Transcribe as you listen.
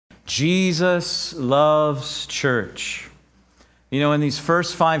Jesus loves church. You know, in these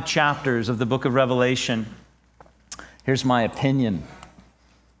first 5 chapters of the book of Revelation, here's my opinion.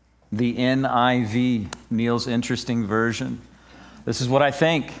 The NIV, Neil's interesting version. This is what I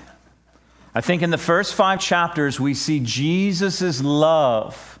think. I think in the first 5 chapters, we see Jesus'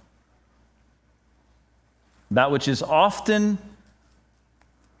 love, that which is often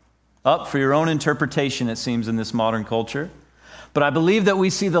up for your own interpretation, it seems, in this modern culture. But I believe that we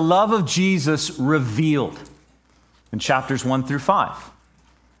see the love of Jesus revealed in chapters 1 through 5.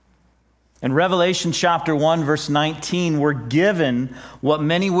 In Revelation chapter 1, verse 19, we're given what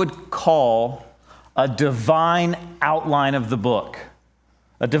many would call a divine outline of the book.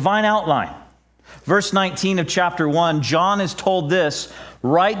 A divine outline. Verse 19 of chapter 1, John is told this,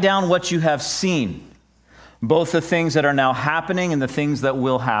 write down what you have seen, both the things that are now happening and the things that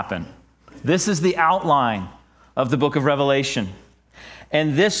will happen. This is the outline of the book of Revelation.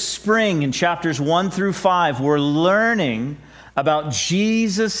 And this spring in chapters 1 through 5, we're learning about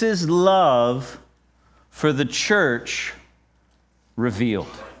Jesus' love for the church revealed.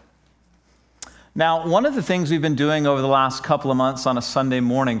 Now, one of the things we've been doing over the last couple of months on a Sunday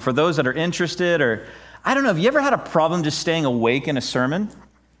morning, for those that are interested, or I don't know, have you ever had a problem just staying awake in a sermon?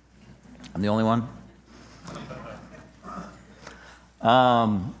 I'm the only one.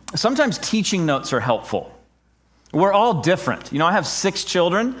 Sometimes teaching notes are helpful. We're all different. You know, I have 6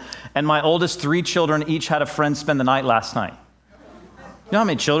 children, and my oldest 3 children each had a friend spend the night last night. You know how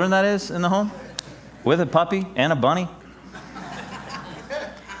many children that is in the home? With a puppy and a bunny.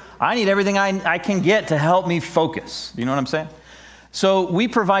 I need everything I can get to help me focus. You know what I'm saying? So we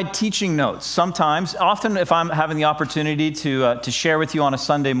provide teaching notes sometimes, often if I'm having the opportunity to share with you on a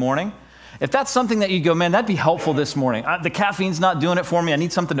Sunday morning. If that's something that you go, man, that'd be helpful this morning. The caffeine's not doing it for me. I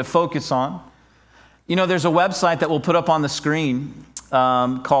need something to focus on. You know, there's a website that we'll put up on the screen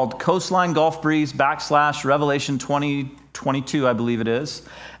called Coastline Gulf Breeze / Revelation 2022, I believe it is.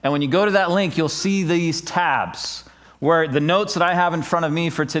 And when you go to that link, you'll see these tabs where the notes that I have in front of me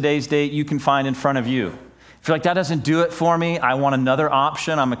for today's date, you can find in front of you. If you're like, that doesn't do it for me, I want another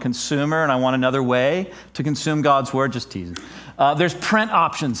option, I'm a consumer and I want another way to consume God's word, just teasing. There's print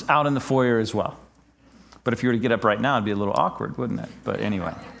options out in the foyer as well. But if you were to get up right now, it'd be a little awkward, wouldn't it? But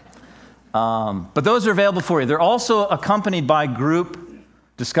anyway. But those are available for you. They're also accompanied by group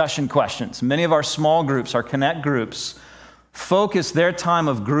discussion questions. Many of our small groups, our Connect groups, focus their time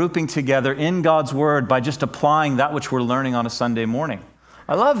of grouping together in God's Word by just applying that which we're learning on a Sunday morning.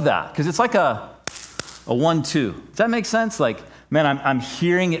 I love that because it's like a 1-2. Does that make sense? Like, man, I'm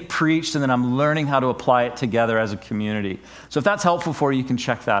hearing it preached and then I'm learning how to apply it together as a community. So if that's helpful for you, you can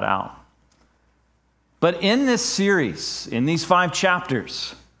check that out. But in this series, in these 5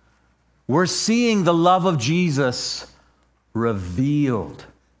 chapters, we're seeing the love of Jesus revealed.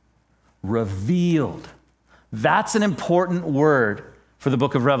 Revealed. That's an important word for the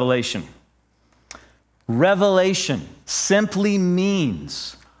book of Revelation. Revelation simply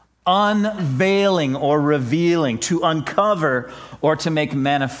means unveiling or revealing, to uncover or to make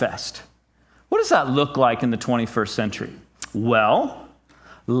manifest. What does that look like in the 21st century? Well,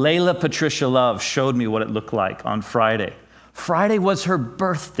 Layla Patricia Love showed me what it looked like on Friday. Friday was her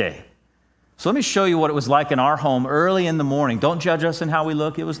birthday. So let me show you what it was like in our home early in the morning. Don't judge us in how we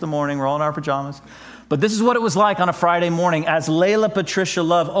look. It was the morning. We're all in our pajamas. But this is what it was like on a Friday morning as Layla Patricia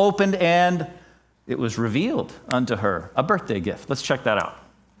Love opened and it was revealed unto her a birthday gift. Let's check that out.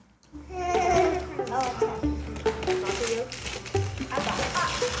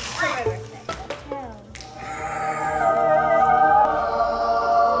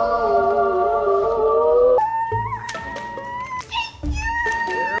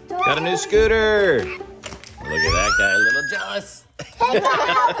 Got a new scooter. Look at that guy, a little jealous.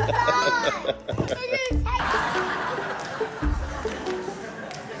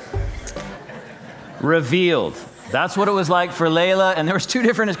 Revealed. That's what it was like for Layla, and there was 2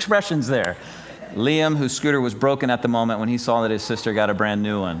 different expressions there. Liam, whose scooter was broken at the moment when he saw that his sister got a brand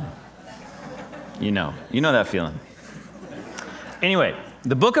new one. You know that feeling. Anyway,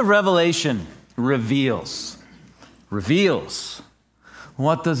 the book of Revelation reveals.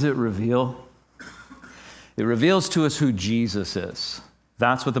 What does it reveal? It reveals to us who Jesus is.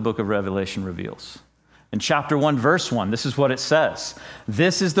 That's what the book of Revelation reveals. In chapter 1, verse 1, this is what it says.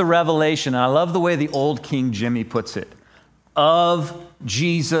 This is the revelation, and I love the way the old King Jimmy puts it, of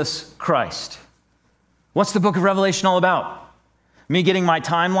Jesus Christ. What's the book of Revelation all about? Me getting my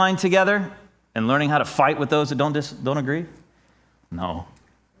timeline together and learning how to fight with those that don't agree? No.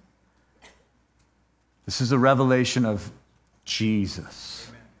 This is a revelation of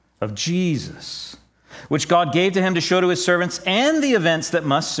Jesus. Of Jesus. which God gave to him to show to his servants, and the events that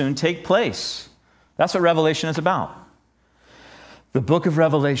must soon take place. That's what Revelation is about. The book of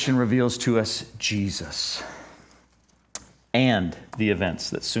Revelation reveals to us Jesus and the events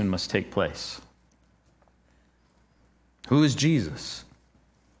that soon must take place. Who is Jesus?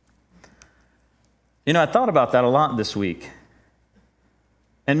 You know, I thought about that a lot this week.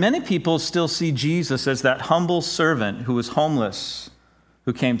 And many people still see Jesus as that humble servant who was homeless,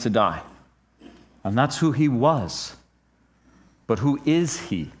 who came to die. And that's who he was. But who is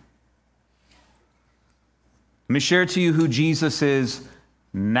he? Let me share to you who Jesus is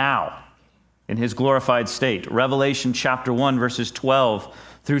now in his glorified state. Revelation chapter 1, verses 12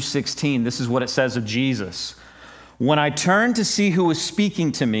 through 16. This is what it says of Jesus. When I turned to see who was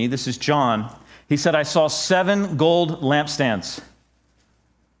speaking to me, this is John, he said, I saw 7 gold lampstands.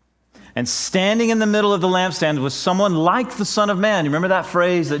 And standing in the middle of the lampstand was someone like the Son of Man. You remember that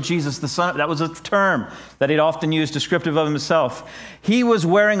phrase that Jesus, the Son, that was a term that he'd often used descriptive of himself. He was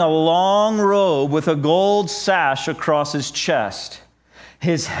wearing a long robe with a gold sash across his chest.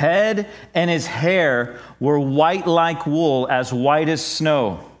 His head and his hair were white like wool, as white as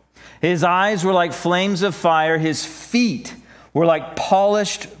snow. His eyes were like flames of fire. His feet were like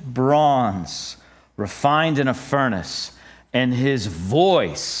polished bronze, refined in a furnace. And his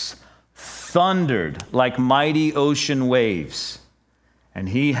voice thundered like mighty ocean waves. And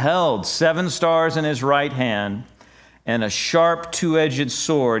he held 7 stars in his right hand, and a sharp 2-edged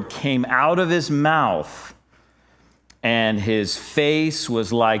sword came out of his mouth, and his face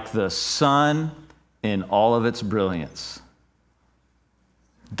was like the sun in all of its brilliance.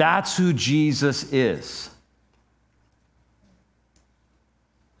 That's who Jesus is.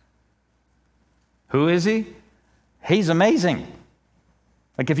 Who is he? He's amazing.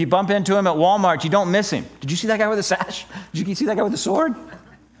 Like if you bump into him at Walmart, you don't miss him. Did you see that guy with a sash? Did you see that guy with a sword?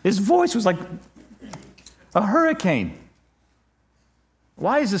 His voice was like a hurricane.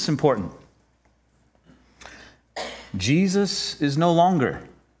 Why is this important? Jesus is no longer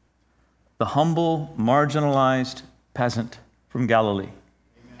the humble, marginalized peasant from Galilee.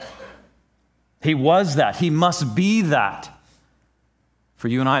 He was that. He must be that for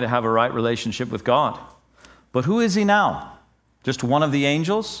you and I to have a right relationship with God. But who is he now? Just one of the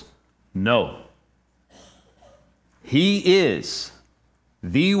angels? No. He is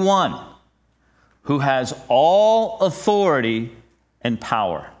the one who has all authority and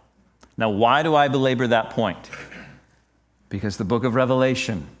power. Now, why do I belabor that point? Because the book of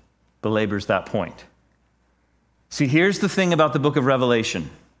Revelation belabors that point. See, here's the thing about the book of Revelation.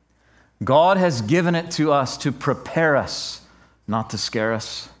 God has given it to us to prepare us, not to scare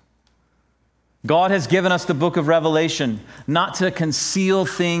us. God has given us the book of Revelation not to conceal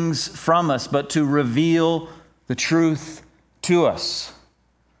things from us, but to reveal the truth to us.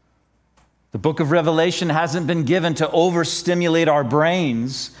 The book of Revelation hasn't been given to overstimulate our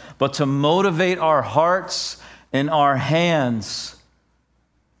brains, but to motivate our hearts and our hands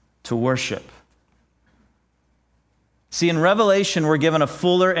to worship. See, in Revelation, we're given a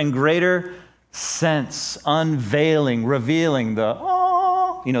fuller and greater sense, unveiling, revealing that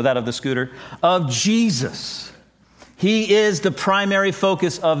of the scooter, of Jesus. He is the primary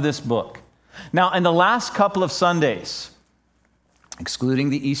focus of this book. Now, in the last couple of Sundays, excluding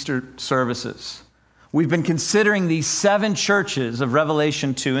the Easter services, we've been considering these 7 churches of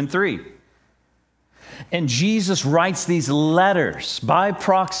Revelation 2 and 3. And Jesus writes these letters by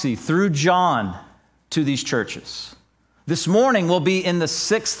proxy through John to these churches. This morning we'll be in the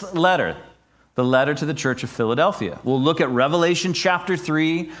 6th letter, the letter to the church of Philadelphia. We'll look at Revelation chapter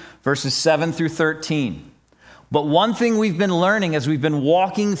 3, verses 7 through 13. But one thing we've been learning as we've been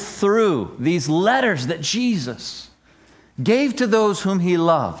walking through these letters that Jesus gave to those whom he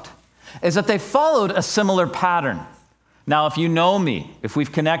loved is that they followed a similar pattern. Now, if you know me, if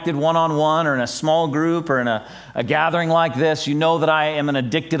we've connected one-on-one or in a small group or in a gathering like this, you know that I am an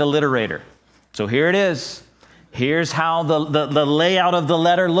addicted alliterator. So here it is. Here's how the layout of the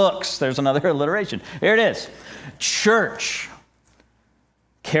letter looks. There's another alliteration. Here it is. Church,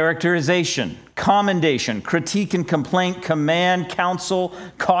 characterization, commendation, critique and complaint, command, counsel,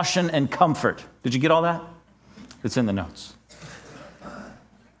 caution, and comfort. Did you get all that? It's in the notes.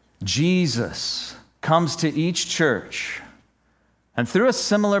 Jesus comes to each church and through a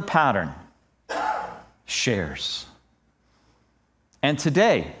similar pattern shares. And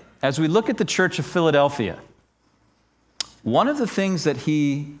today, as we look at the church of Philadelphia, one of the things that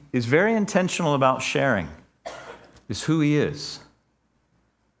he is very intentional about sharing is who he is,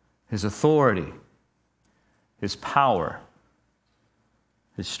 his authority, his power,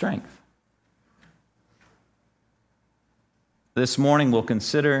 his strength. This morning we'll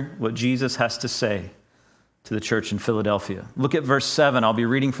consider what Jesus has to say to the church in Philadelphia. Look at verse 7. I'll be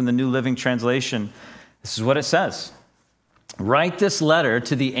reading from the New Living Translation. This is what it says. Write this letter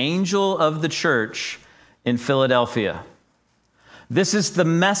to the angel of the church in Philadelphia. This is the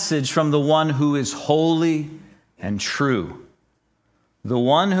message from the one who is holy and true, the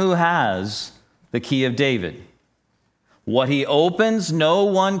one who has the key of David. What he opens, no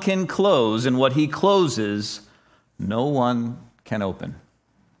one can close, and what he closes, no one can open.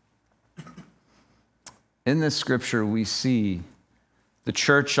 In this scripture, we see the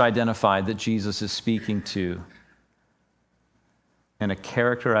church identified that Jesus is speaking to and a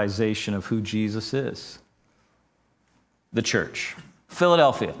characterization of who Jesus is. The church.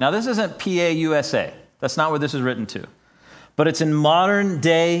 Philadelphia. Now, this isn't PA-USA. That's not where this is written to. But it's in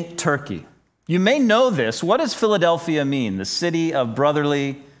modern-day Turkey. You may know this. What does Philadelphia mean? The city of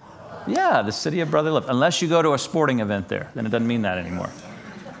brotherly... Yeah, the city of brotherly love. Unless you go to a sporting event there, then it doesn't mean that anymore.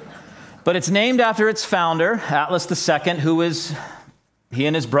 But it's named after its founder, Atlas II, he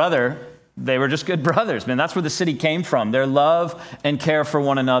and his brother, they were just good brothers. Man, that's where the city came from, their love and care for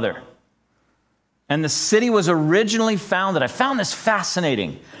one another. And the city was originally founded, I found this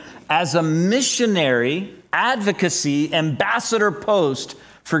fascinating, as a missionary advocacy ambassador post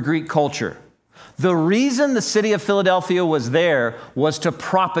for Greek culture. The reason the city of Philadelphia was there was to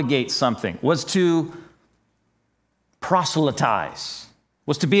propagate something, was to proselytize,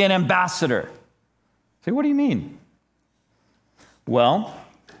 was to be an ambassador. Say, what do you mean? Well,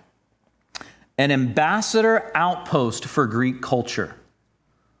 an ambassador outpost for Greek culture.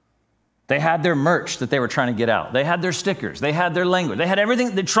 They had their merch that they were trying to get out. They had their stickers. They had their language. They had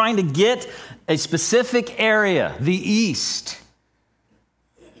everything. They're trying to get a specific area, the East,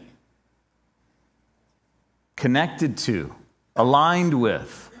 connected to, aligned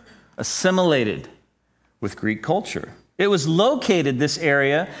with, assimilated with Greek culture. It was located, this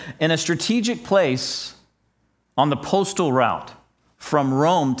area, in a strategic place on the postal route from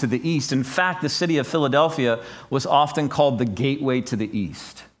Rome to the east. In fact, the city of Philadelphia was often called the gateway to the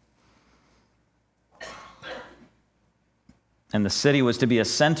east. And the city was to be a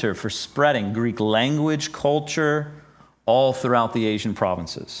center for spreading Greek language, culture, all throughout the Asian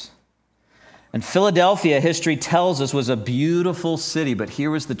provinces. And Philadelphia, history tells us, was a beautiful city, but here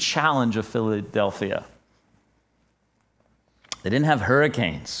was the challenge of Philadelphia. They didn't have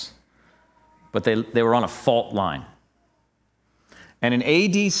hurricanes, but they were on a fault line. And in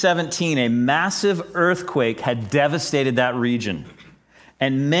AD 17, a massive earthquake had devastated that region.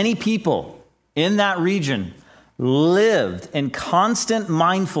 And many people in that region lived in constant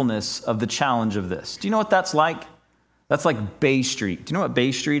mindfulness of the challenge of this. Do you know what that's like? That's like Bay Street. Do you know what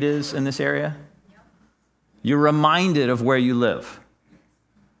Bay Street is in this area? You're reminded of where you live.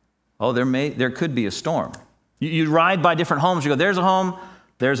 Oh, there could be a storm. You ride by different homes. You go, there's a home,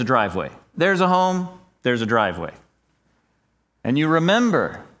 there's a driveway. There's a home, there's a driveway. And you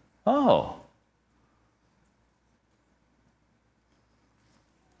remember, oh,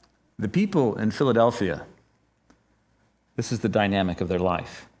 the people in Philadelphia, this is the dynamic of their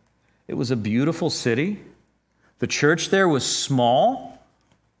life. It was a beautiful city. The church there was small,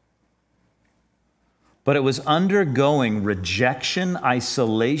 but it was undergoing rejection,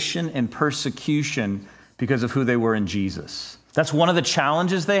 isolation, and persecution because of who they were in Jesus. That's one of the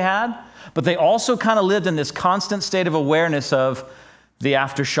challenges they had, but they also kind of lived in this constant state of awareness of the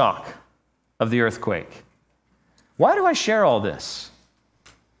aftershock of the earthquake. Why do I share all this?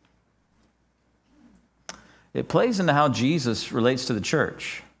 It plays into how Jesus relates to the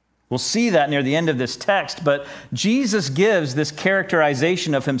church. We'll see that near the end of this text, but Jesus gives this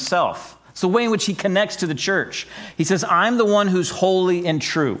characterization of himself. It's the way in which he connects to the church. He says, I'm the one who's holy and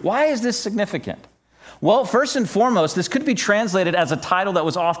true. Why is this significant? Well, first and foremost, this could be translated as a title that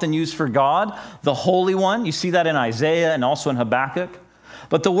was often used for God, the Holy One. You see that in Isaiah and also in Habakkuk.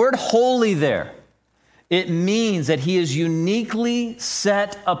 But the word holy there, it means that he is uniquely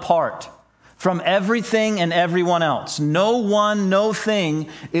set apart from everything and everyone else. No one, no thing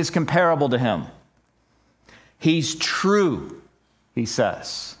is comparable to him. He's true, he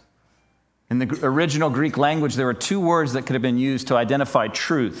says. In the original Greek language, there were two words that could have been used to identify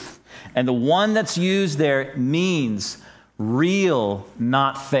truth. And the one that's used there means real,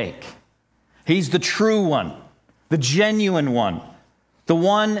 not fake. He's the true one, the genuine one, the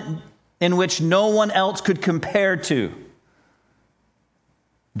one in which no one else could compare to.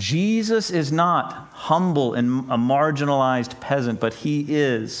 Jesus is not humble and a marginalized peasant, but he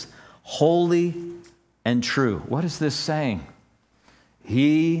is holy and true. What is this saying?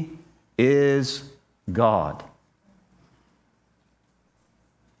 He is God.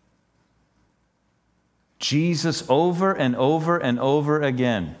 Jesus over and over and over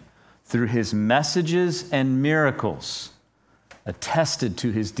again through his messages and miracles, attested to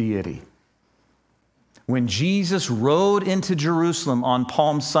his deity. When Jesus rode into Jerusalem on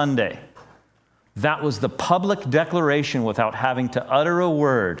Palm Sunday, that was the public declaration without having to utter a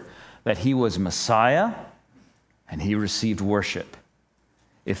word that he was Messiah and he received worship.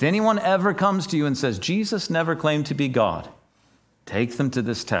 If anyone ever comes to you and says, Jesus never claimed to be God, take them to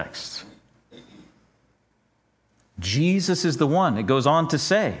this text. Jesus is the one, it goes on to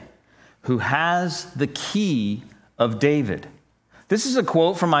say, who has the key of David. This is a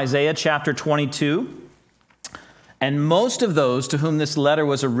quote from Isaiah chapter 22. And most of those to whom this letter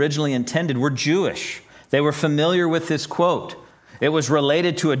was originally intended were Jewish. They were familiar with this quote. It was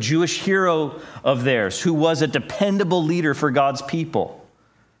related to a Jewish hero of theirs who was a dependable leader for God's people.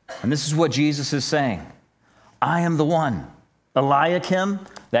 And this is what Jesus is saying. I am the one. Eliakim,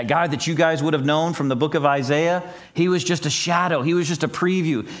 that guy that you guys would have known from the book of Isaiah, he was just a shadow. He was just a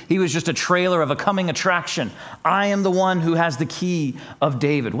preview. He was just a trailer of a coming attraction. I am the one who has the key of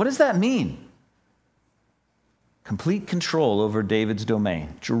David. What does that mean? Complete control over David's domain.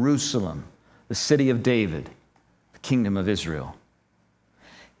 Jerusalem, the city of David, the kingdom of Israel.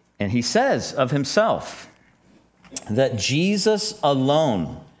 And he says of himself that Jesus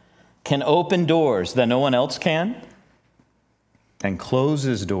alone can open doors that no one else can and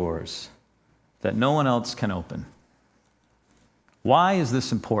closes doors that no one else can open. Why is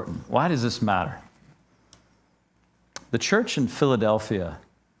this important? Why does this matter? The church in Philadelphia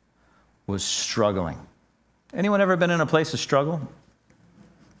was struggling. Anyone ever been in a place of struggle?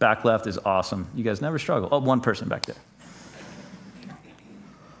 Back left is awesome. You guys never struggle. Oh, one person back there.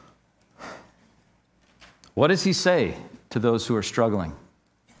 What does he say to those who are struggling?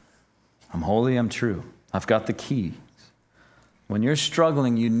 I'm holy, I'm true. I've got the keys. When you're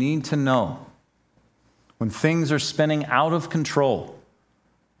struggling, you need to know. When things are spinning out of control,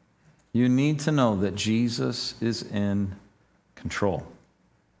 you need to know that Jesus is in control.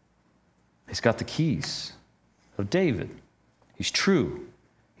 He's got the keys of David. He's true.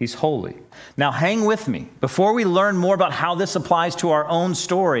 He's holy. Now hang with me. Before we learn more about how this applies to our own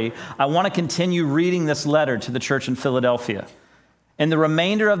story, I want to continue reading this letter to the church in Philadelphia. In the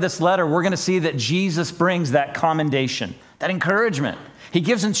remainder of this letter, we're going to see that Jesus brings that commendation, that encouragement. He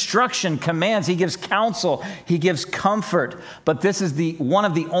gives instruction, commands, he gives counsel, he gives comfort. But this is one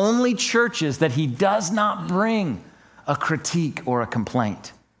of the only churches that he does not bring a critique or a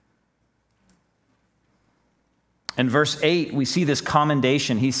complaint. In verse 8, we see this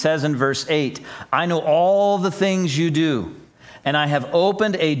commendation. He says in verse 8, I know all the things you do, and I have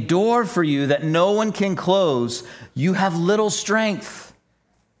opened a door for you that no one can close. You have little strength,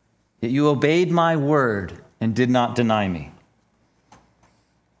 yet you obeyed my word and did not deny me.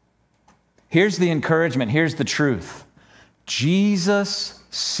 Here's the encouragement. Here's the truth. Jesus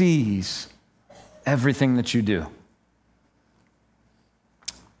sees everything that you do.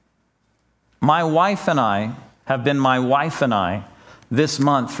 My wife and I have been my wife and I this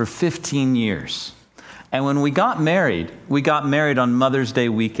month for 15 years. And when we got married on Mother's Day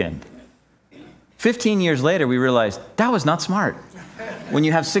weekend. 15 years later, we realized that was not smart. When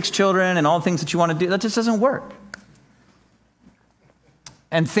you have 6 children and all the things that you want to do, that just doesn't work.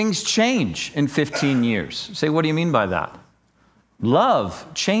 And things change in 15 years. You say, what do you mean by that? Love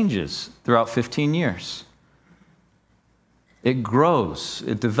changes throughout 15 years. It grows,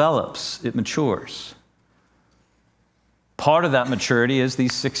 it develops, it matures. Part of that maturity is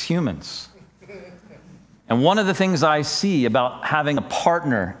these 6 humans. And one of the things I see about having a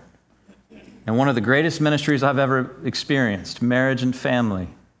partner, and one of the greatest ministries I've ever experienced, marriage and family,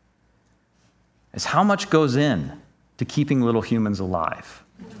 is how much goes in to keeping little humans alive.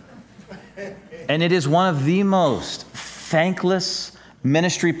 And it is one of the most thankless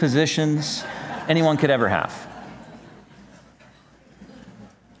ministry positions anyone could ever have.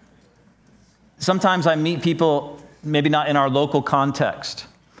 Sometimes I meet people, maybe not in our local context,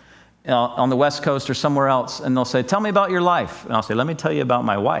 on the West Coast or somewhere else, and they'll say, tell me about your life. And I'll say, let me tell you about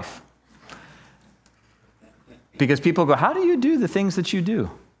my wife. Because people go, how do you do the things that you do?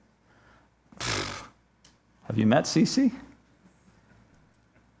 Have you met Cece?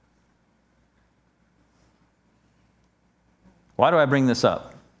 Why do I bring this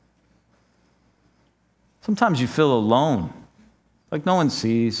up? Sometimes you feel alone, like no one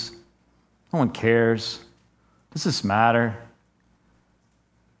sees, no one cares. Does this matter?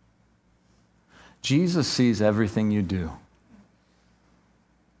 Jesus sees everything you do.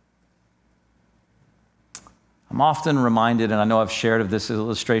 I'm often reminded, and I know I've shared of this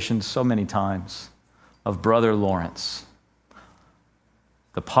illustration so many times, of Brother Lawrence,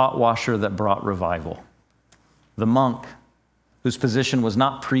 the pot washer that brought revival, the monk whose position was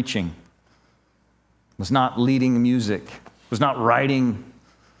not preaching, was not leading music, was not writing.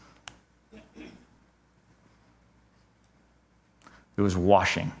 It was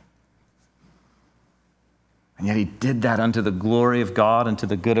washing. And yet he did that unto the glory of God and to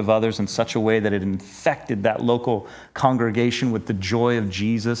the good of others in such a way that it infected that local congregation with the joy of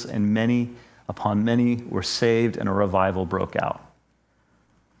Jesus, and many upon many were saved and a revival broke out.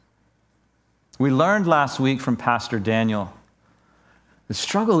 We learned last week from Pastor Daniel, the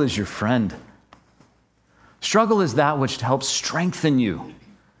struggle is your friend. Struggle is that which helps strengthen you.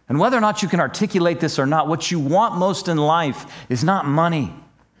 And whether or not you can articulate this or not, what you want most in life is not money.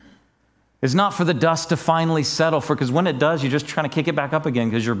 It's not for the dust to finally settle for, because when it does, you're just trying to kick it back up again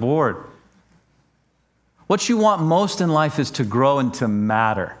because you're bored. What you want most in life is to grow and to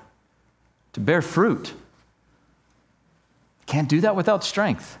matter, to bear fruit. Can't do that without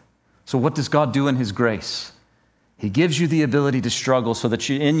strength. So what does God do in his grace? He gives you the ability to struggle so that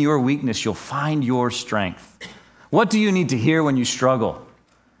in your weakness, you'll find your strength. What do you need to hear when you struggle?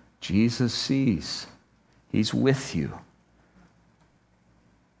 Jesus sees. He's with you.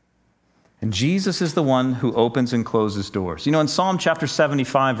 And Jesus is the one who opens and closes doors. You know, in Psalm chapter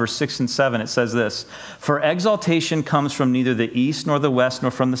 75, verse 6 and 7, it says this, "For exaltation comes from neither the east nor the west nor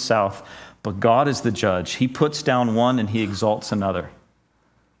from the south, but God is the judge. He puts down one and he exalts another."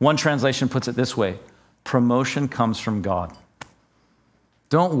 One translation puts it this way, promotion comes from God.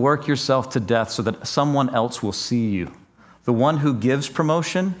 Don't work yourself to death so that someone else will see you. The one who gives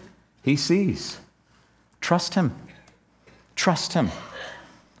promotion, he sees. Trust him. Trust him.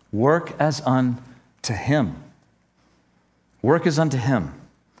 Work as unto him. Work as unto him.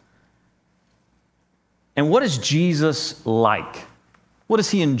 And what is Jesus like? What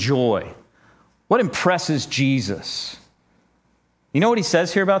does he enjoy? What impresses Jesus? You know what he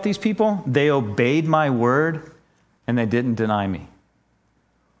says here about these people? They obeyed my word and they didn't deny me.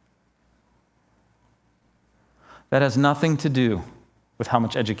 That has nothing to do with how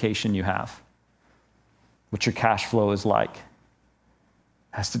much education you have, what your cash flow is like.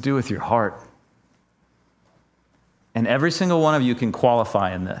 It has to do with your heart. And every single one of you can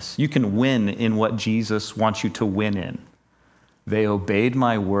qualify in this. You can win in what Jesus wants you to win in. They obeyed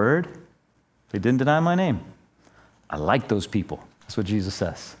my word. They didn't deny my name. I like those people. That's what Jesus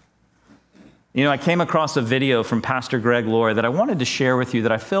says. You know, I came across a video from Pastor Greg Laurie that I wanted to share with you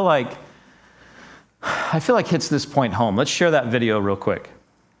that I feel like hits this point home. Let's share that video real quick.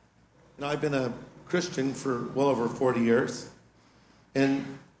 Now, I've been a Christian for well over 40 years.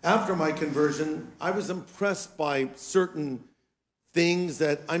 And after my conversion, I was impressed by certain things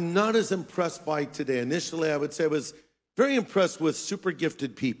that I'm not as impressed by today. Initially, I would say I was very impressed with super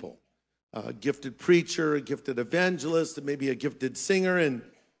gifted people. A gifted preacher, a gifted evangelist, and maybe a gifted singer. And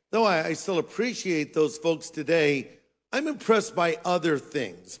though I still appreciate those folks today, I'm impressed by other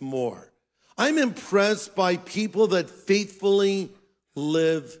things more. I'm impressed by people that faithfully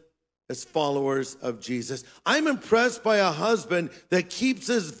live as followers of Jesus. I'm impressed by a husband that keeps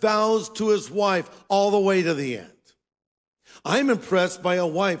his vows to his wife all the way to the end. I'm impressed by a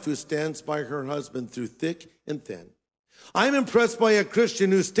wife who stands by her husband through thick and thin. I'm impressed by a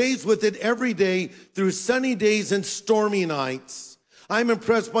Christian who stays with it every day through sunny days and stormy nights. I'm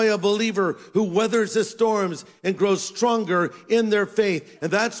impressed by a believer who weathers the storms and grows stronger in their faith. And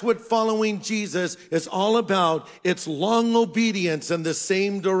that's what following Jesus is all about. It's long obedience in the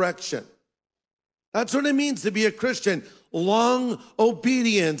same direction. That's what it means to be a Christian. Long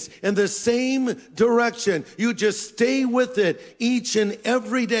obedience in the same direction. You just stay with it each and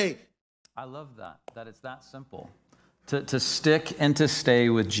every day. I love that it's that simple. To stick and to stay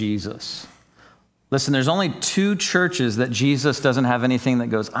with Jesus. Listen, there's only 2 churches that Jesus doesn't have anything that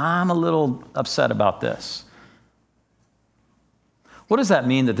goes, I'm a little upset about this. What does that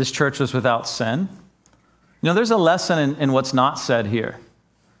mean, that this church was without sin? You know, there's a lesson in what's not said here.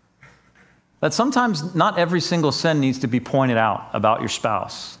 That sometimes not every single sin needs to be pointed out about your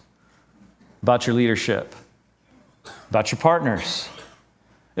spouse, about your leadership, about your partners.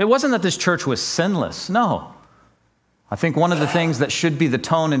 It wasn't that this church was sinless, no. I think one of the things that should be the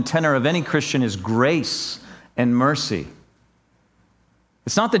tone and tenor of any Christian is grace and mercy.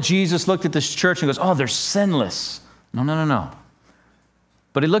 It's not that Jesus looked at this church and goes, oh, they're sinless. No.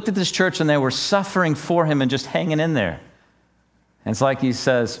 But he looked at this church and they were suffering for him and just hanging in there. And it's like he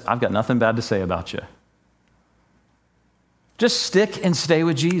says, I've got nothing bad to say about you. Just stick and stay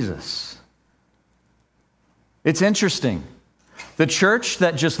with Jesus. It's interesting. The church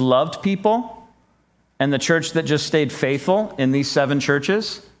that just loved people and the church that just stayed faithful in these 7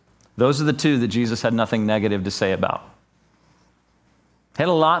 churches, those are the 2 that Jesus had nothing negative to say about. He had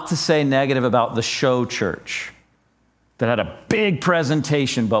a lot to say negative about the show church, that had a big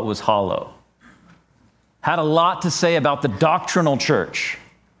presentation but was hollow. Had a lot to say about the doctrinal church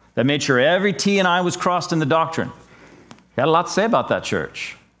that made sure every T and I was crossed in the doctrine. He had a lot to say about that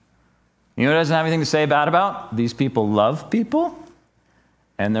church. You know what it doesn't have anything to say bad about? These people love people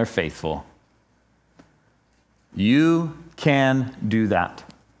and they're faithful. You can do that.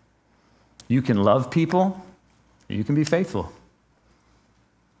 You can love people, you can be faithful.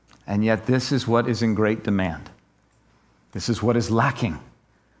 And yet this is what is in great demand. This is what is lacking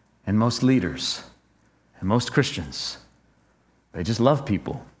in most leaders and most Christians. They just love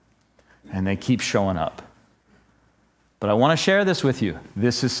people and they keep showing up. But I want to share this with you.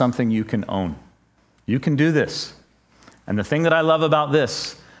 This is something you can own. You can do this. And the thing that I love about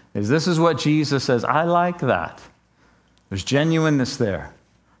this is what Jesus says. I like that. There's genuineness there.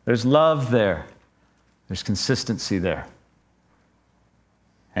 There's love there. There's consistency there.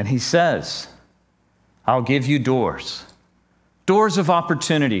 And he says, I'll give you doors. Doors of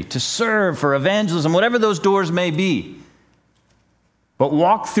opportunity to serve for evangelism, whatever those doors may be. But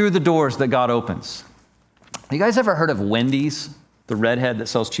walk through the doors that God opens. You guys ever heard of Wendy's, the redhead that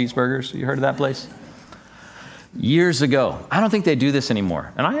sells cheeseburgers? You heard of that place? Years ago, I don't think they do this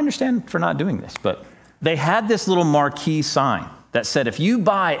anymore. And I understand for not doing this, but they had this little marquee sign that said, if you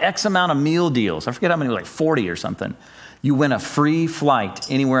buy X amount of meal deals, I forget how many, like 40 or something, you win a free flight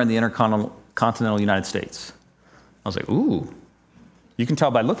anywhere in the intercontinental United States. I was like, ooh, you can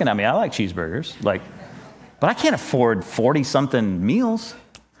tell by looking at me, I like cheeseburgers. But I can't afford 40-something meals.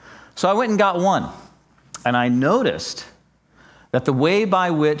 So I went and got one. And I noticed that the way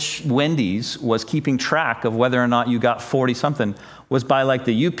by which Wendy's was keeping track of whether or not you got 40-something was by like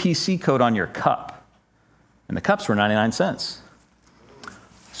the UPC code on your cup. And the cups were 99 cents.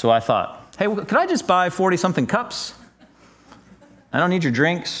 So I thought, hey, could I just buy 40-something cups? I don't need your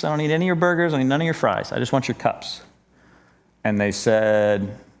drinks. I don't need any of your burgers. I don't need none of your fries. I just want your cups. And they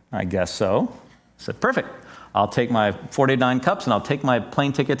said, I guess so. I said, perfect. I'll take my 49 cups and I'll take my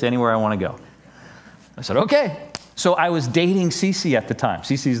plane ticket to anywhere I want to go. I said, okay. So I was dating Cece at the time.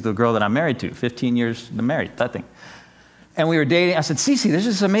 Cece's the girl that I'm married to, 15 years married, that thing. And we were dating. I said, Cece, there's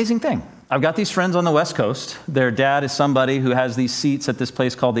this amazing thing. I've got these friends on the West Coast. Their dad is somebody who has these seats at this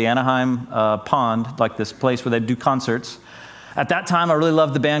place called the Anaheim Pond, like this place where they do concerts. At that time, I really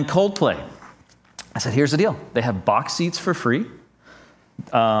loved the band Coldplay. I said, here's the deal. They have box seats for free.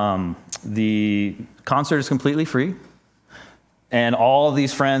 The concert is completely free. And all of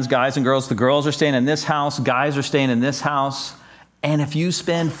these friends, guys and girls, the girls are staying in this house, guys are staying in this house. And if you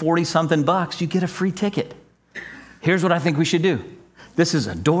spend 40-something bucks, you get a free ticket. Here's what I think we should do. This is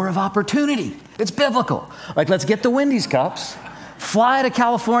a door of opportunity. It's biblical. Like, let's get the Wendy's cups, fly to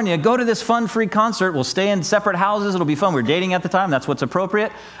California, go to this fun free concert. We'll stay in separate houses. It'll be fun. We're dating at the time. That's what's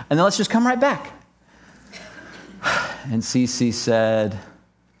appropriate. And then let's just come right back. And Cece said,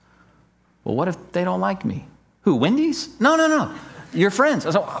 well, what if they don't like me? Who, Wendy's? No. Your friends.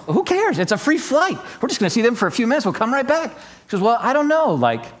 I said, who cares? It's a free flight. We're just going to see them for a few minutes. We'll come right back. She goes, well, I don't know.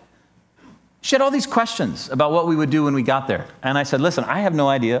 She had all these questions about what we would do when we got there. And I said, listen, I have no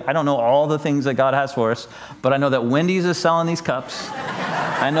idea. I don't know all the things that God has for us, but I know that Wendy's is selling these cups.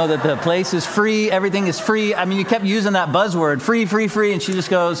 I know that the place is free. Everything is free. I mean, you kept using that buzzword, free, free, free. And she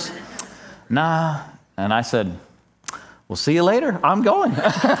just goes, nah. And I said, we'll see you later. I'm going.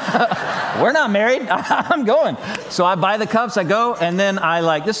 We're not married. I'm going. So I buy the cups, I go, and then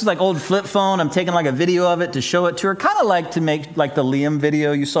this is like old flip phone. I'm taking like a video of it to show it to her. Kind of like to make like the Liam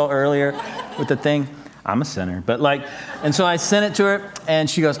video you saw earlier with the thing. I'm a sinner, but and so I sent it to her and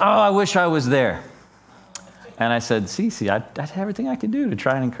she goes, oh, I wish I was there. And I said, Cece, I did everything I could do to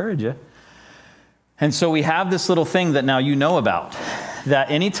try and encourage you. And so we have this little thing that now you know about,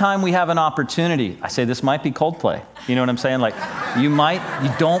 that anytime we have an opportunity, I say this might be Coldplay. You know what I'm saying? You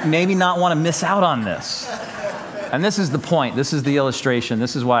don't maybe not want to miss out on this. And this is the point. This is the illustration.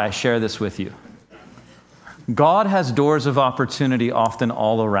 This is why I share this with you. God has doors of opportunity often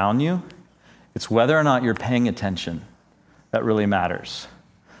all around you. It's whether or not you're paying attention that really matters.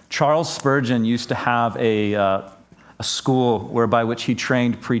 Charles Spurgeon used to have a school whereby which he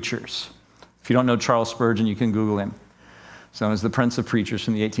trained preachers. If you don't know Charles Spurgeon, you can Google him. He's known as the Prince of Preachers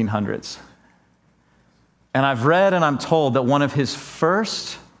from the 1800s. And I've read and I'm told that one of his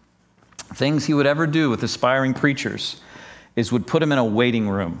first things he would ever do with aspiring preachers is would put them in a waiting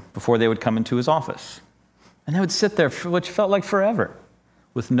room before they would come into his office. And they would sit there for which felt like forever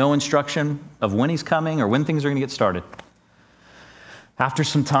with no instruction of when he's coming or when things are going to get started. After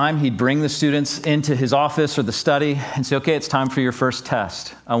some time, he'd bring the students into his office or the study and say, okay, it's time for your first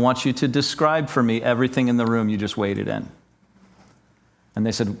test. I want you to describe for me everything in the room you just waited in. And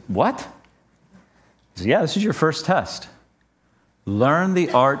they said, what? He said, yeah, this is your first test. Learn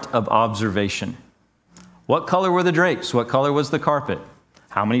the art of observation. What color were the drapes? What color was the carpet?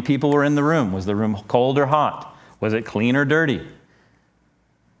 How many people were in the room? Was the room cold or hot? Was it clean or dirty?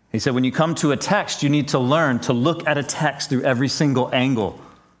 He said, when you come to a text, you need to learn to look at a text through every single angle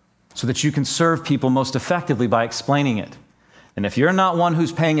so that you can serve people most effectively by explaining it. And if you're not one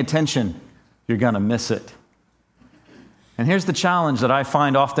who's paying attention, you're going to miss it. And here's the challenge that I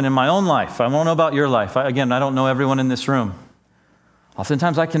find often in my own life. I don't know about your life. I don't know everyone in this room.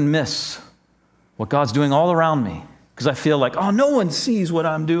 Oftentimes I can miss what God's doing all around me because I feel like, oh, no one sees what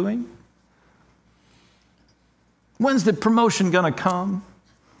I'm doing. When's the promotion going to come?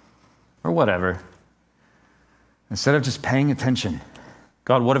 Or whatever. Instead of just paying attention,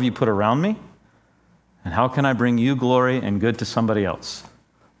 God, what have you put around me? And how can I bring you glory and good to somebody else?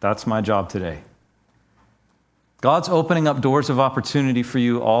 That's my job today. God's opening up doors of opportunity for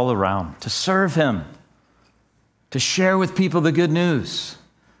you all around to serve him, to share with people the good news.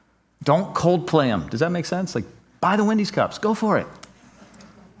 Don't Coldplay them. Does that make sense? Like, buy the Wendy's cups. Go for it.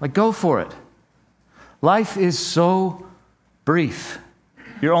 Like, go for it. Life is so brief.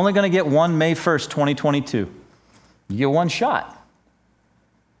 You're only going to get one May 1st, 2022. You get one shot.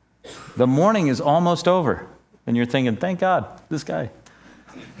 The morning is almost over. And you're thinking, thank God, this guy.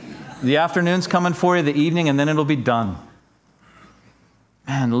 The afternoon's coming for you, the evening, and then it'll be done.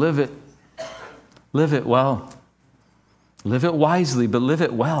 Man, live it. Live it well. Live it wisely, but live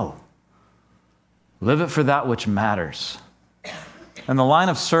it well. Live it for that which matters. And the line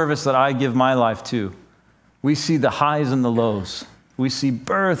of service that I give my life to, we see the highs and the lows. We see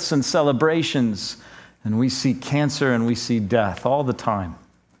births and celebrations, and we see cancer and we see death all the time.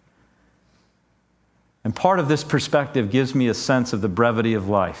 And part of this perspective gives me a sense of the brevity of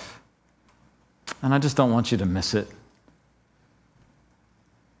life. And I just don't want you to miss it.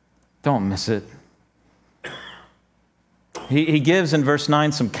 Don't miss it. He gives in verse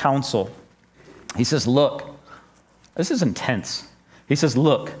 9 some counsel. He says, look, this is intense. He says,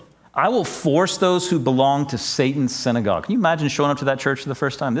 look, I will force those who belong to Satan's synagogue. Can you imagine showing up to that church for the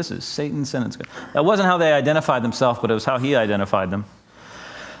first time? This is Satan's synagogue. That wasn't how they identified themselves, but it was how he identified them.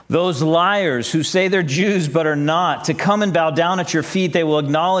 Those liars who say they're Jews but are not, to come and bow down at your feet, they will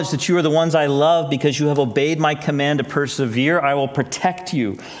acknowledge that you are the ones I love because you have obeyed my command to persevere. I will protect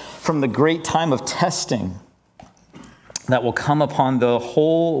you from the great time of testing that will come upon the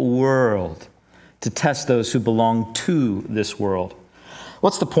whole world to test those who belong to this world.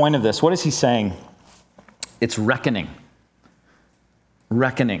 What's the point of this? What is he saying? It's reckoning.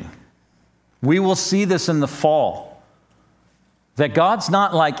 Reckoning. We will see this in the fall. That God's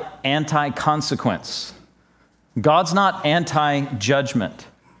not like anti-consequence. God's not anti-judgment.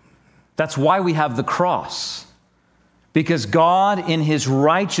 That's why we have the cross. Because God, in his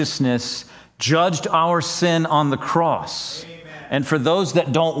righteousness, judged our sin on the cross. Amen. And for those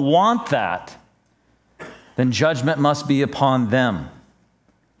that don't want that, then judgment must be upon them.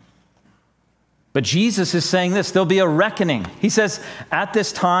 But Jesus is saying this, there'll be a reckoning. He says at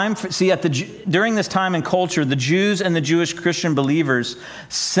this time, during this time in culture, the Jews and the Jewish Christian believers,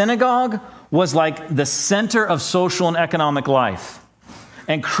 synagogue was like the center of social and economic life.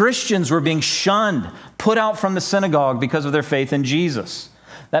 And Christians were being shunned, put out from the synagogue because of their faith in Jesus.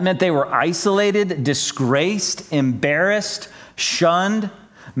 That meant they were isolated, disgraced, embarrassed, shunned,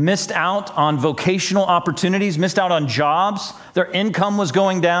 missed out on vocational opportunities, missed out on jobs. Their income was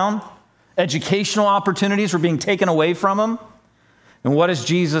going down. Educational opportunities were being taken away from them. And what does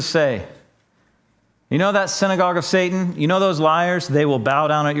Jesus say? You know that synagogue of Satan? You know those liars? They will bow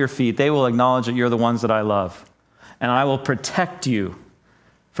down at your feet. They will acknowledge that you're the ones that I love. And I will protect you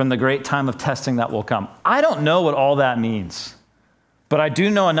from the great time of testing that will come. I don't know what all that means. But I do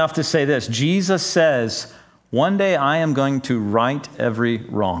know enough to say this. Jesus says, one day I am going to right every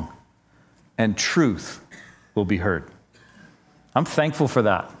wrong. And truth will be heard. I'm thankful for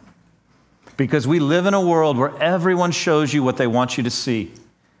that. Because we live in a world where everyone shows you what they want you to see.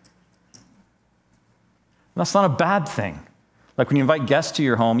 That's not a bad thing. Like when you invite guests to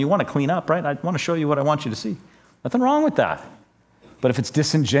your home, you want to clean up, right? I want to show you what I want you to see. Nothing wrong with that. But if it's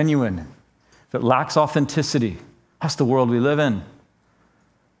disingenuine, if it lacks authenticity, that's the world we live in.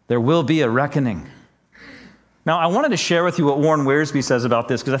 There will be a reckoning. Now, I wanted to share with you what Warren Wiersbe says about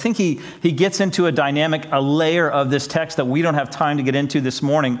this, because I think he gets into a dynamic, a layer of this text that we don't have time to get into this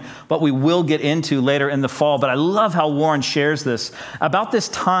morning, but we will get into later in the fall. But I love how Warren shares this about this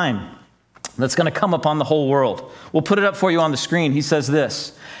time that's going to come upon the whole world. We'll put it up for you on the screen. He says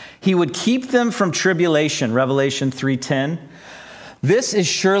this, he would keep them from tribulation, Revelation 3:10, This is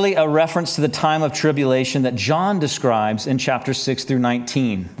surely a reference to the time of tribulation that John describes in chapter 6 through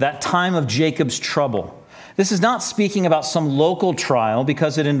 19, that time of Jacob's trouble. This is not speaking about some local trial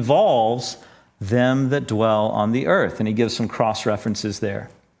because it involves them that dwell on the earth. And he gives some cross references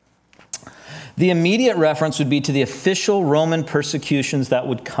there. The immediate reference would be to the official Roman persecutions that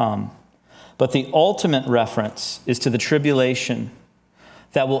would come. But the ultimate reference is to the tribulation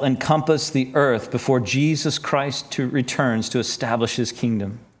that will encompass the earth before Jesus Christ returns to establish his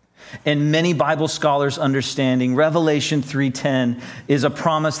kingdom. In many Bible scholars' understanding, Revelation 3:10 is a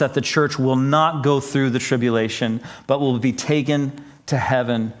promise that the church will not go through the tribulation, but will be taken to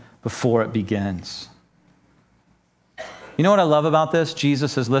heaven before it begins. You know what I love about this?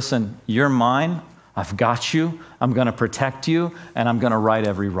 Jesus says, listen, you're mine. I've got you. I'm going to protect you, and I'm going to right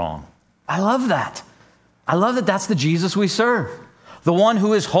every wrong. I love that. I love that that's the Jesus we serve. The one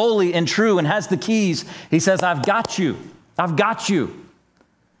who is holy and true and has the keys. He says, I've got you. I've got you.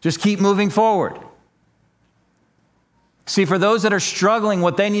 Just keep moving forward. See, for those that are struggling,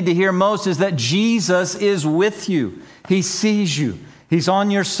 what they need to hear most is that Jesus is with you. He sees you. He's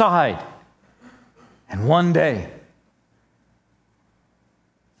on your side. And one day,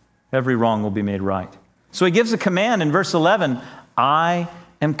 every wrong will be made right. So he gives a command in verse 11, I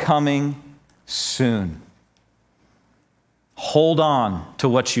am coming soon. Hold on to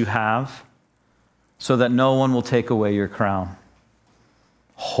what you have so that no one will take away your crown.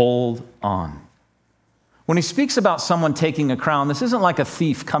 Hold on. When he speaks about someone taking a crown, this isn't like a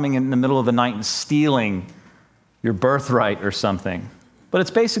thief coming in the middle of the night and stealing your birthright or something. But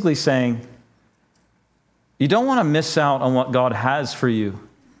it's basically saying, you don't want to miss out on what God has for you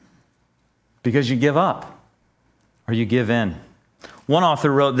because you give up or you give in. One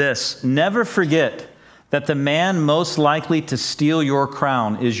author wrote this, never forget that the man most likely to steal your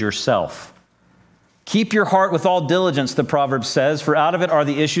crown is yourself. Keep your heart with all diligence, the proverb says, for out of it are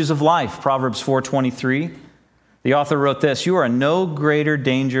the issues of life, Proverbs 4:23. The author wrote this, you are in no greater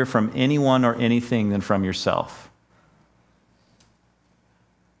danger from anyone or anything than from yourself.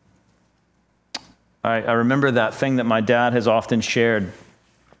 I remember that thing that my dad has often shared.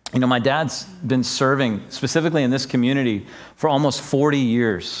 You know, my dad's been serving, specifically in this community, for almost 40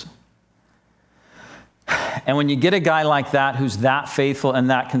 years. And when you get a guy like that who's that faithful and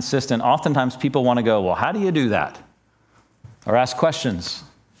that consistent, oftentimes people want to go, well, how do you do that? Or ask questions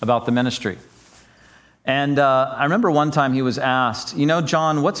about the ministry. And I remember one time he was asked, you know,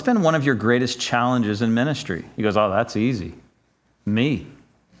 John, what's been one of your greatest challenges in ministry? He goes, oh, that's easy. Me.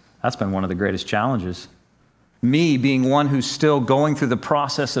 That's been one of the greatest challenges. Me being one who's still going through the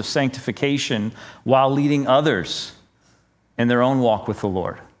process of sanctification while leading others in their own walk with the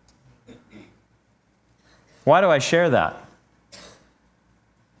Lord. Why do I share that?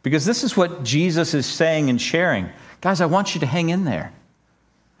 Because this is what Jesus is saying and sharing. Guys, I want you to hang in there.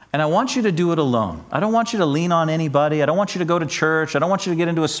 And I want you to do it alone. I don't want you to lean on anybody. I don't want you to go to church. I don't want you to get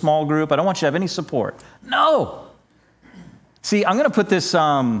into a small group. I don't want you to have any support. No. See, I'm going to put this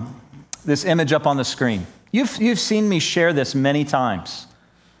image up on the screen. You've seen me share this many times.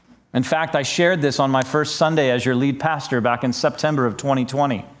 In fact, I shared this on my first Sunday as your lead pastor back in September of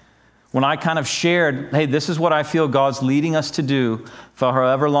 2020. When I kind of shared, hey, this is what I feel God's leading us to do for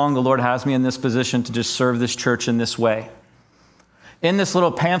however long the Lord has me in this position to just serve this church in this way. In this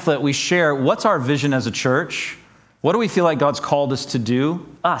little pamphlet, we share what's our vision as a church? What do we feel like God's called us to do?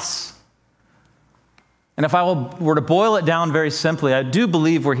 Us. And if I were to boil it down very simply, I do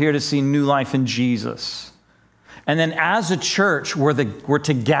believe we're here to see new life in Jesus. And then as a church, we're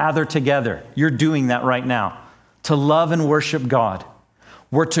to gather together. You're doing that right now. To love and worship God.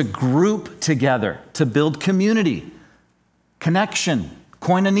 We're to group together, to build community, connection,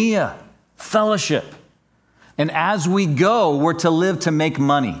 koinonia, fellowship. And as we go, we're to live to make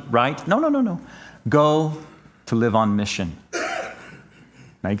money, right? No. Go to live on mission.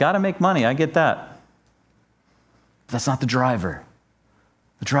 Now, you got to make money. I get that. But that's not the driver.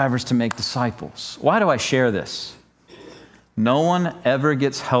 The driver is to make disciples. Why do I share this? No one ever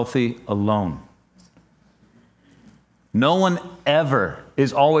gets healthy alone. No one ever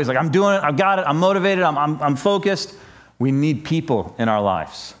is always like, I'm doing it, I've got it, I'm motivated, I'm focused. We need people in our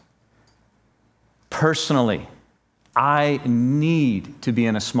lives. Personally, I need to be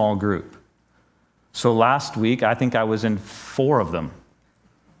in a small group. So last week, I think I was in 4 of them.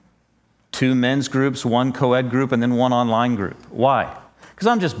 2 men's groups, 1 co-ed group, and then 1 online group. Why? Because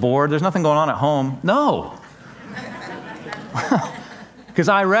I'm just bored, there's nothing going on at home. No. Because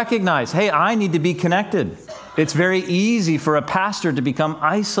I recognize, hey, I need to be connected. It's very easy for a pastor to become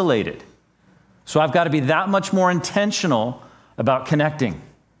isolated. So I've got to be that much more intentional about connecting,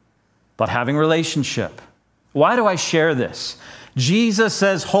 about having relationship. Why do I share this? Jesus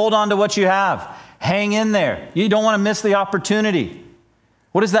says, hold on to what you have. Hang in there. You don't want to miss the opportunity.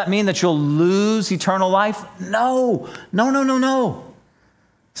 What does that mean? That you'll lose eternal life? No.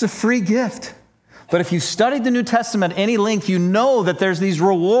 It's a free gift. But if you've studied the New Testament any length, you know that there's these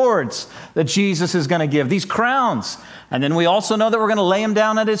rewards that Jesus is going to give, these crowns. And then we also know that we're going to lay him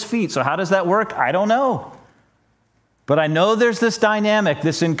down at his feet. So how does that work? I don't know. But I know there's this dynamic,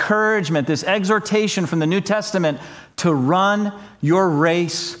 this encouragement, this exhortation from the New Testament to run your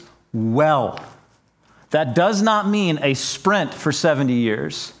race well. That does not mean a sprint for 70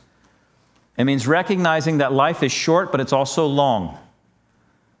 years. It means recognizing that life is short, but it's also long.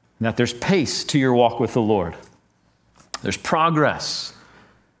 And that there's pace to your walk with the Lord. There's progress.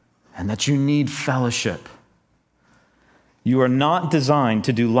 And that you need fellowship. You are not designed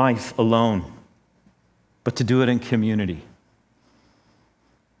to do life alone, but to do it in community.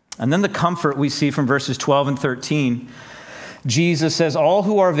 And then the comfort we see from verses 12 and 13. Jesus says, all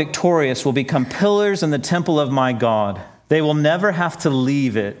who are victorious will become pillars in the temple of my God. They will never have to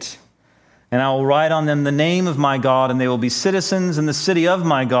leave it. And I will write on them the name of my God, and they will be citizens in the city of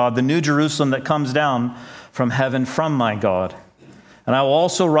my God, the new Jerusalem that comes down from heaven from my God. And I will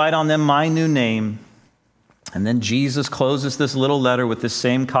also write on them my new name. And then Jesus closes this little letter with the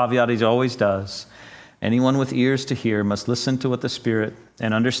same caveat he always does. Anyone with ears to hear must listen to what the Spirit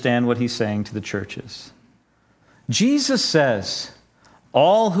and understand what he's saying to the churches. Jesus says,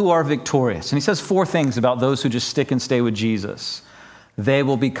 all who are victorious, and he says 4 things about those who just stick and stay with Jesus. They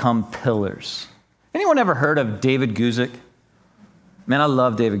will become pillars. Anyone ever heard of David Guzik? Man, I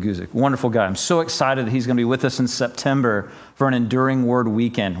love David Guzik. Wonderful guy. I'm so excited that he's going to be with us in September for an Enduring Word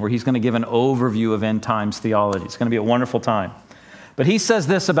weekend where he's going to give an overview of end times theology. It's going to be a wonderful time. But he says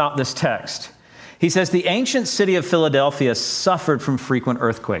this about this text. He says, the ancient city of Philadelphia suffered from frequent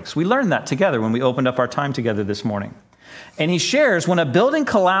earthquakes. We learned that together when we opened up our time together this morning. And he shares, when a building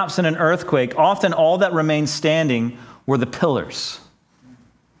collapsed in an earthquake, often all that remained standing were the pillars.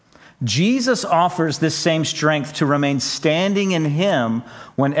 Jesus offers this same strength to remain standing in him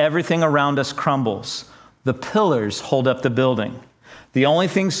when everything around us crumbles. The pillars hold up the building. The only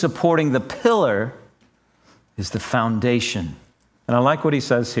thing supporting the pillar is the foundation. And I like what he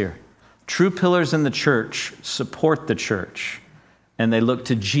says here. True pillars in the church support the church, and they look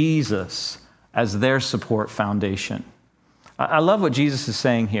to Jesus as their support foundation. I love what Jesus is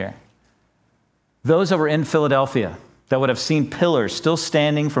saying here. Those that were in Philadelphia, that would have seen pillars still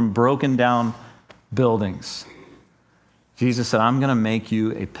standing from broken down buildings. Jesus said, I'm going to make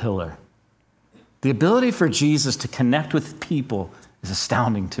you a pillar. The ability for Jesus to connect with people is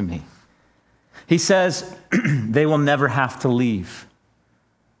astounding to me. He says, they will never have to leave.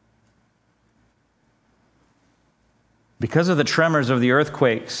 Because of the tremors of the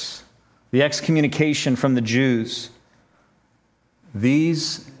earthquakes, the excommunication from the Jews,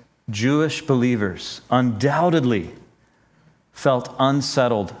 these Jewish believers undoubtedly felt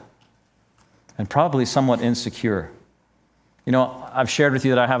unsettled and probably somewhat insecure. You know, I've shared with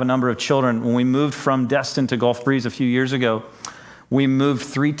you that I have a number of children. When we moved from Destin to Gulf Breeze a few years ago, we moved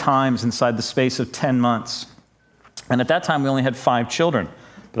 3 times inside the space of 10 months. And at that time, we only had 5 children,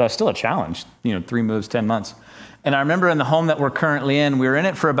 but that was still a challenge, 3 moves, 10 months. And I remember in the home that we're currently in, we were in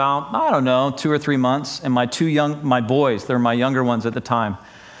it for about, 2 or 3 months. And my boys, they're my younger ones at the time,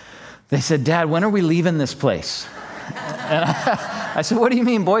 they said, Dad, when are we leaving this place? And I said, what do you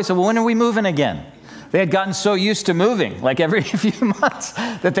mean, boys? So when are we moving again? They had gotten so used to moving, like every few months,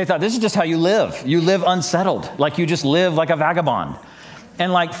 that they thought, this is just how you live. You live unsettled, like you just live like a vagabond.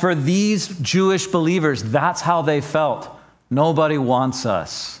 And like for these Jewish believers, that's how they felt. Nobody wants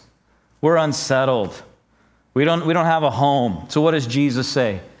us. We're unsettled. We don't have a home. So what does Jesus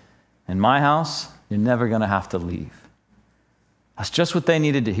say? In my house, you're never going to have to leave. That's just what they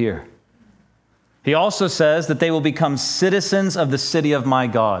needed to hear. He also says that they will become citizens of the city of my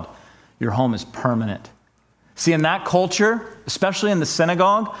God. Your home is permanent. See, in that culture, especially in the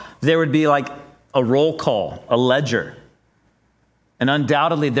synagogue, there would be like a roll call, a ledger. And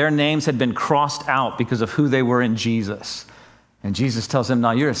undoubtedly, their names had been crossed out because of who they were in Jesus. And Jesus tells them,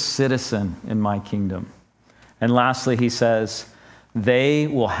 now you're a citizen in my kingdom. And lastly, he says, they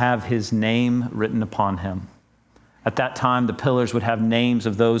will have his name written upon him. At that time, the pillars would have names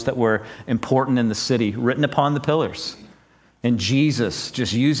of those that were important in the city written upon the pillars. And Jesus,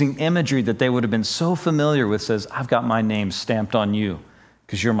 just using imagery that they would have been so familiar with, says, I've got my name stamped on you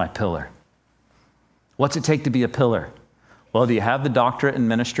because you're my pillar. What's it take to be a pillar? Well, do you have the doctorate in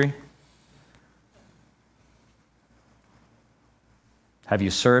ministry? Have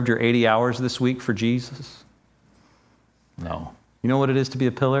you served your 80 hours this week for Jesus? No. You know what it is to be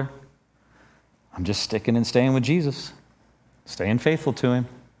a pillar? I'm just sticking and staying with Jesus. staying faithful to him,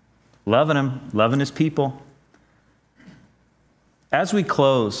 loving his people. As we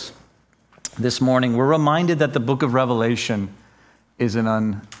close this morning, we're reminded that the book of Revelation is an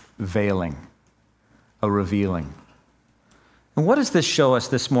unveiling, a revealing. And what does this show us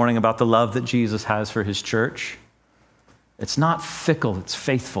this morning about the love that Jesus has for his church? It's not fickle, it's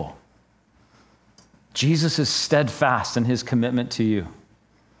faithful. Jesus is steadfast in his commitment to you.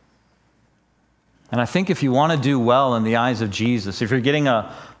 And I think if you want to do well in the eyes of Jesus, if you're getting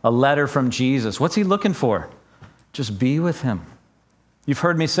a letter from Jesus, what's he looking for? Just be with him. You've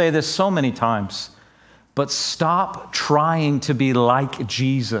heard me say this so many times, but stop trying to be like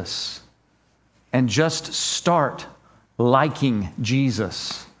Jesus and just start liking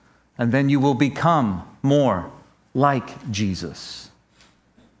Jesus, and then you will become more like Jesus.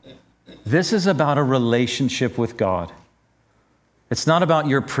 This is about a relationship with God. It's not about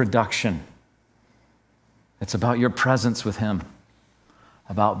your production. It's about your presence with him,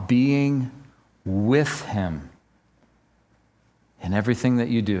 about being with him in everything that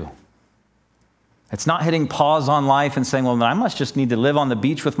you do. It's not hitting pause on life and saying, well, I must just need to live on the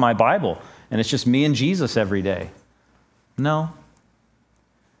beach with my Bible, and it's just me and Jesus every day. No.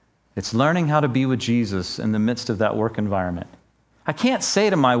 It's learning how to be with Jesus in the midst of that work environment. I can't say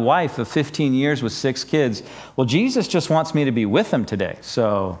to my wife of 15 years with 6 kids, well, Jesus just wants me to be with him today,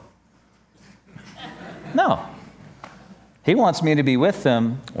 so... No. He wants me to be with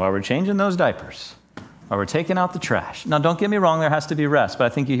them while we're changing those diapers, while we're taking out the trash. Now, don't get me wrong, there has to be rest, but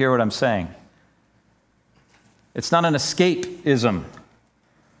I think you hear what I'm saying. It's not an escapism.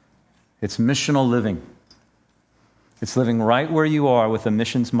 It's missional living. It's living right where you are with a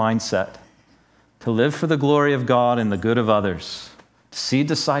missions mindset, to live for the glory of God and the good of others, to see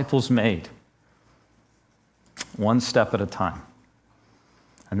disciples made, one step at a time.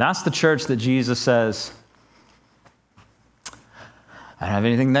 And that's the church that Jesus says, I don't have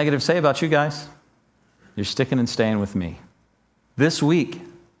anything negative to say about you guys. You're sticking and staying with me. This week,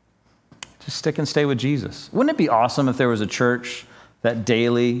 just stick and stay with Jesus. Wouldn't it be awesome if there was a church that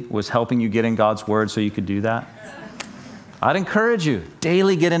daily was helping you get in God's word so you could do that? I'd encourage you,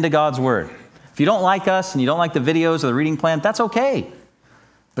 daily get into God's word. If you don't like us and you don't like the videos or the reading plan, that's okay.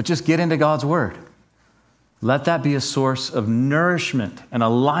 But just get into God's word. Let that be a source of nourishment and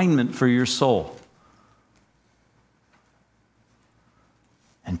alignment for your soul.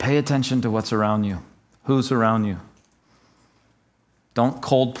 And pay attention to what's around you, who's around you. Don't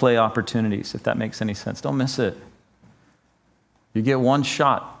cold play opportunities, if that makes any sense. Don't miss it. You get one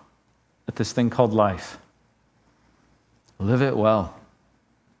shot at this thing called life. Live it well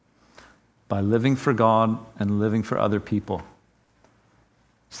by living for God and living for other people.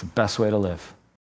 It's the best way to live.